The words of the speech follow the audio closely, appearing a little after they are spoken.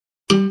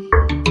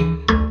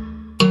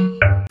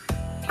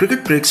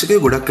Cricket ප්‍රේක්ෂකයෝ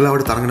ගොඩක්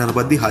වෙලාවට තරඟ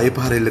නරඹද්දී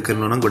 6-5 එල්ල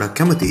කරනවා නම් ගොඩක්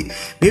කැමතියි.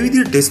 මේ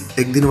විදිහට ටෙස්ට්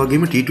එක් දින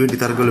වගේම T20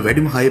 තරඟවල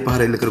වැඩිම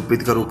 6-5 එල්ල කරපු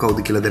ප්‍රතිකරුව කවුද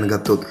කියලා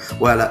දැනගත්තොත්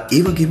ඔයාලා ඒ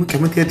වගේම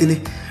කැමති ඇතිනේ.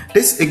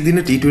 ටෙස්ට් එක් දින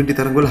T20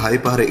 තරඟවල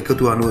 6-5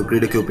 එකතු අනුව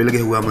ක්‍රීඩකයෝ පෙළ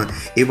ගැහුවාම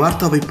ඒ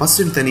වාර්තාවේ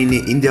පස්වෙනි තැන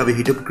ඉන්නේ ඉන්දියාවේ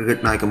හිටපු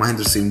ක්‍රිකට් නායක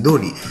මහේන්ද්‍ර සිං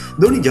ධෝනි.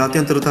 ධෝනි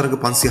ජාත්‍යන්තර තරඟ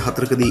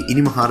 504කදී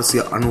ඉනිම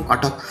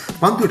 498ක්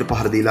පන්දුවට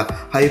පහර දීලා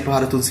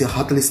 6-5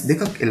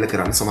 342ක් එල්ල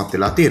කරන්න සමත්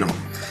වෙලා තියෙනවා.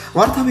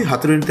 වාර්තාවේ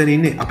 4 වෙනි තැන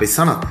ඉන්නේ අපේ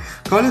සනත්.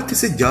 කාලයක්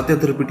තිස්සේ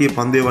ජාත්‍යන්තර පිටියේ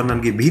පන්දු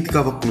වන්නන්ගේ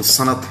බීතිකාවක් වුණු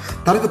සනත්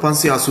තරඟ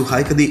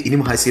 586කදී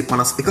ඉනිම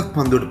 651ක්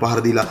පන්දුවට පහර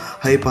දීලා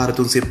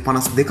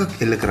 6-352ක්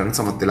එල්ල කරන්න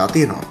සමත් වෙලා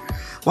තියෙනවා.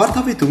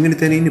 වාර්තාවේ 3 වෙනි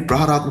තැන ඉන්නේ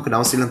ප්‍රහාරාත්මක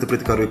නවසීලන්ත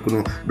ප්‍රතිකාරයෙක් වුණු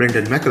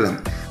බ්‍රෙන්ඩන් මැකලම්.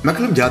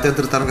 මැකලම්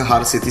ජාත්‍යන්තර තරඟ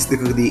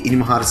 432කදී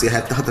ඉනිම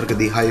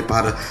 474කදී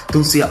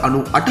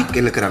 6-398ක්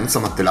එල්ල කරන්න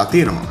සමත් වෙලා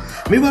තියෙනවා.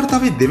 මේ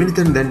වාර්තාවේ දෙවෙනි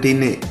තැන දැන්ට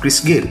ඉන්නේ ක්‍රිස්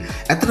ගේල්.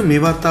 ඇත්තට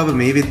මේ වාර්තාව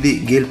මේ වෙද්දී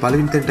ගේල්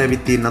පළවෙනි තැනට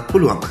ඇවිත් තියෙන්නත්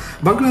පුළුවන්.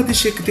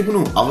 බංග්ලාදේශයේ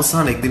තිබුණු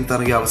අවසාන එක්දින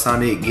තරඟයේ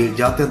අවසානයේ ගේල්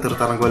ජාත්‍යන්තර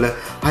තරඟවල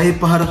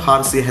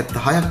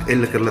 6-476ක්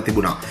එල්ල කරලා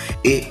තිබුණා.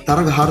 ඒ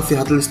තරඟ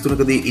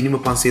 443කදී ඉනිම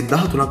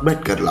 513ක්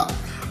බැට් කරලා.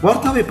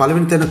 වාර්තාවේ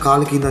පළවෙනි තැන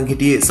කාලෙක ඉඳන්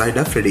හිටියේ සයිඩ්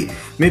ෆ්‍රෙඩි.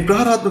 මේ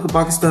ප්‍රහාරාත්මක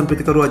පාකිස්තාන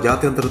ප්‍රතිකරුවා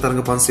ජාත්‍යන්තර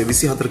තරඟ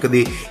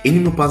 524කදී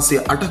ඉනිම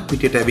 508ක්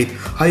පිටියට ඇවිත්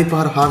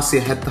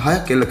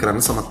 6-476ක් එල්ල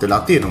කරන්න සමත්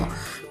වෙලා තියෙනවා.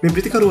 මේ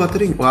ප්‍රතිකරුවා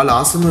අතරින් ඔයාලා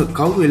ආසම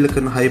කවුරු එල්ල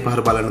කරන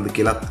 6-5 බලන්නද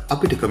කියලා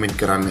අපිට කමෙන්ට්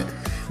කරන්න.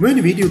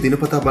 මෙවැනි වීඩියෝ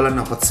දිනපතා බලන්න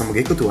අපත් සමග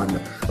එකතු වෙන්න.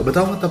 ඔබ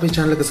තවමත් අපේ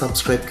channel එක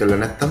subscribe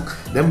කරලා නැත්නම්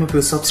දැන්ම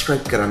අපිව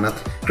subscribe කරන්නත්,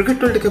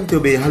 ක්‍රිකට් වලට කැමති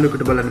ඔබේ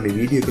යාළුවෙකුට බලන්න මේ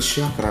වීඩියෝ එක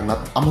share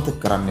කරන්නත් අමතක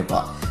කරන්න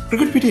එපා.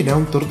 ක්‍රිකට් පිටේ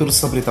නැවුම් තොරතුරු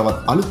සබරේ තවත්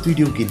අලුත්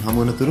වීඩියෝකින් හමු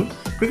වෙනතුරු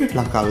ක්‍රිකට්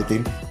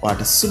ලංකාවෙන්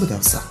ඔයාට සුබ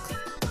දවසක්.